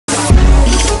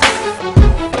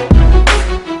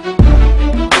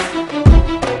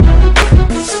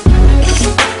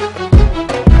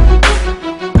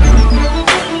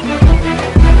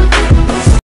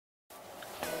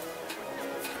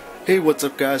Hey, what's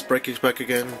up guys, BrightKicks back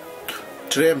again.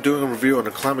 Today I'm doing a review on the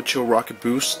ClimaChill Rocket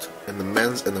Boost in the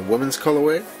men's and the women's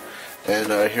colorway. And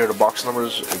here are the box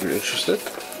numbers if you're interested.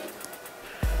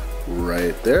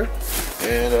 Right there.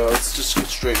 And let's just get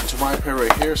straight into my pair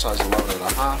right here, size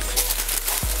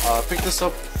 11.5. Picked this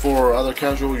up for either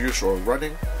casual use or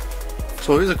running.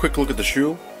 So here's a quick look at the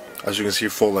shoe. As you can see,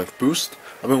 full length Boost.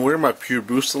 I've been wearing my Pure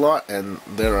Boost a lot and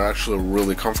they're actually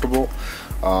really comfortable.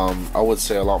 I would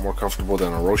say a lot more comfortable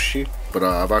than a Roshi, but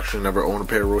I've actually never owned a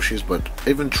pair of Roshis, but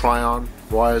even try-on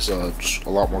wise, just a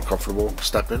lot more comfortable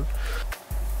step in.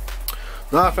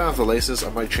 Not a fan of the laces. I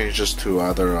might change this to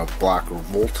either a black or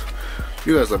Volt.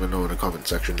 You guys let me know in the comment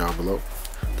section down below.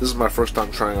 This is my first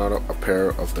time trying out a pair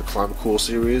of the ClimaChill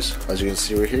series. As you can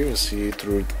see right here, you can see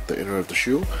through the inner of the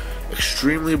shoe.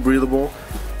 Extremely breathable.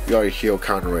 You got your heel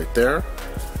counter right there.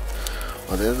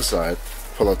 On the inside,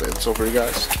 pull out the insole for you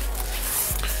guys.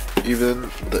 Even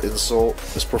the insole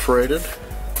is perforated,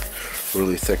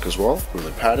 really thick as well,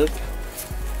 really padded.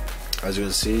 As you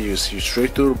can see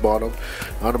straight through the bottom.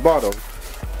 On the bottom,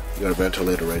 you got a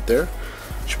ventilator right there.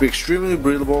 Should be extremely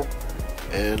breathable,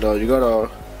 and you got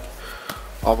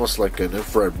almost like an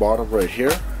infrared bottom right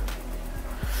here,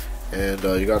 and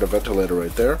you got a ventilator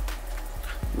right there.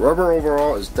 Rubber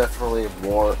overall is definitely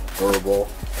more durable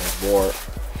and more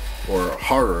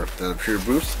harder than a Pure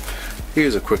Boost.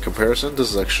 Here's a quick comparison.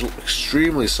 This is actually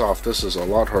extremely soft. This is a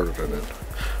lot harder than it.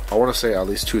 I want to say at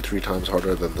least 2-3 times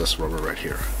harder than this rubber right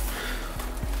here.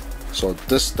 So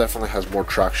this definitely has more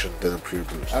traction than a Pure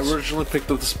Boost. I originally picked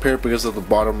up this pair because of the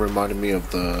bottom reminded me of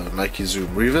the Nike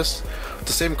Zoom Revis.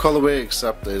 The same colorway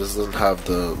except it doesn't have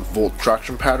the Volt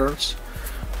traction patterns.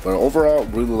 But overall,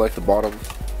 really like the bottom.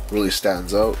 Really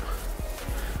stands out.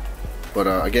 But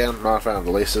again, not a fan of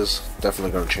the laces.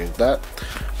 Definitely going to change that.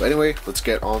 But anyway, let's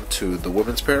get on to the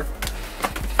women's pair.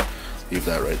 Leave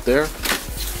that right there.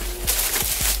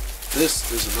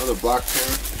 This is another black pair.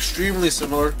 Extremely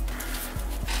similar.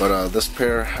 But this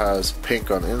pair has pink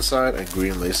on the inside and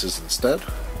green laces instead.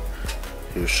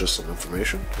 Here's just some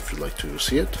information if you'd like to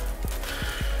see it.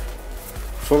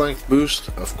 Full length Boost,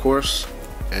 of course,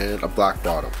 and a black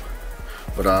bottom.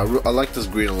 But I like this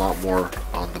green a lot more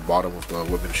on the bottom of the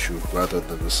women's shoe rather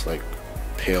than this like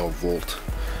pale Volt.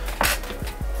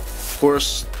 Of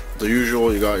course, the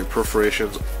usual, you got your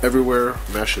perforations everywhere,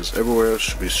 meshes everywhere.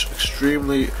 Should be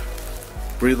extremely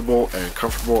breathable and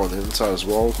comfortable on the inside as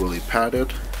well, really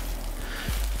padded.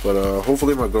 But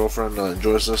hopefully my girlfriend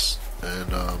enjoys this,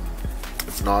 and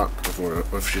if not,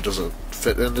 if she doesn't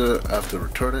fit into it, I have to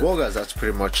return it. Well guys, that's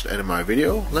pretty much the end of my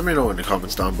video. Let me know in the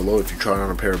comments down below if you tried on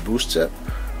a pair of Boosts yet.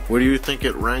 Where do you think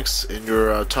it ranks in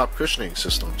your top cushioning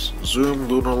systems? Zoom,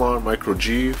 Lunarlon, Micro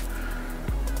G?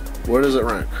 Where does it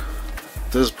rank?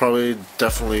 This is probably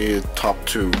definitely top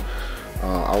 2.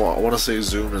 I want to say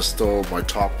Zoom is still my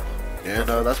top. And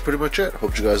that's pretty much it.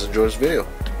 Hope you guys enjoyed this video.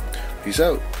 Peace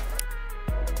out.